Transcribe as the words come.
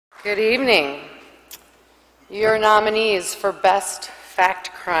Good evening. Your nominees for Best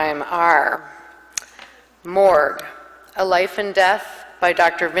Fact Crime are Morgue, A Life and Death by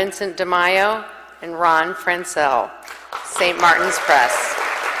Dr. Vincent DeMaio and Ron Francel, St. Martin's Press.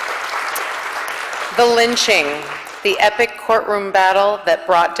 The Lynching, the epic courtroom battle that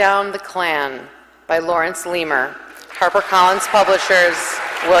brought down the Klan by Lawrence Leamer, HarperCollins Publishers,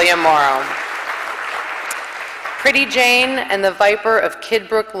 William Morrow. Pretty Jane and the Viper of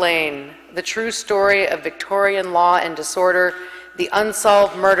Kidbrook Lane, the true story of Victorian law and disorder, the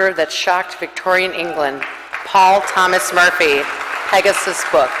unsolved murder that shocked Victorian England, Paul Thomas Murphy, Pegasus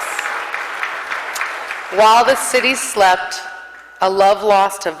Books. While the City Slept, A Love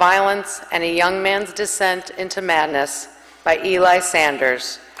Lost to Violence and a Young Man's Descent into Madness by Eli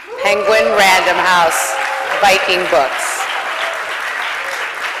Sanders, Penguin Random House, Viking Books.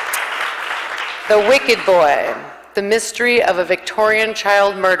 The Wicked Boy, The Mystery of a Victorian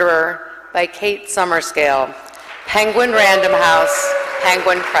Child Murderer by Kate Summerscale, Penguin Random House,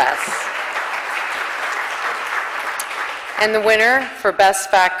 Penguin Press. And the winner for Best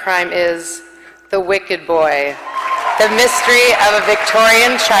Fact Crime is The Wicked Boy, The Mystery of a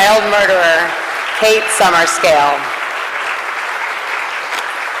Victorian Child Murderer, Kate Summerscale.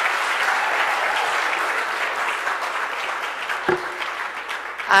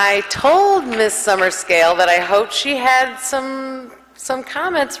 I told Miss Summerscale that I hoped she had some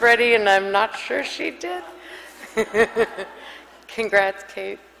comments ready, and I'm not sure she did. Congrats,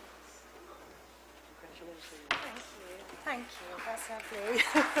 Kate. Thank you. That's lovely.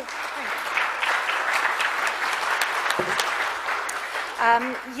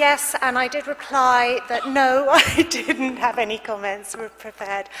 Yes, and I did reply that no, I didn't have any comments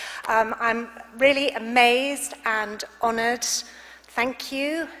prepared. I'm really amazed and honoured. Thank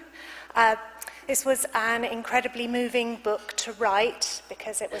you. This was an incredibly moving book to write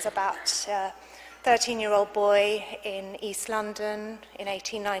because it was about a 13-year-old boy in East London in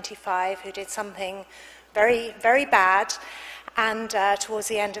 1895 who did something very, very bad and towards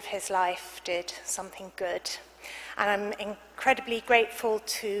the end of his life did something good. And I'm incredibly grateful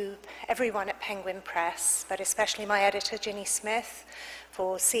to everyone at Penguin Press, but especially my editor, Ginny Smith,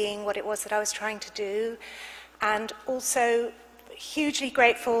 for seeing what it was that I was trying to do, and also hugely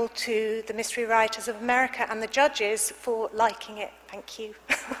grateful to the Mystery Writers of America and the judges for liking it. Thank you.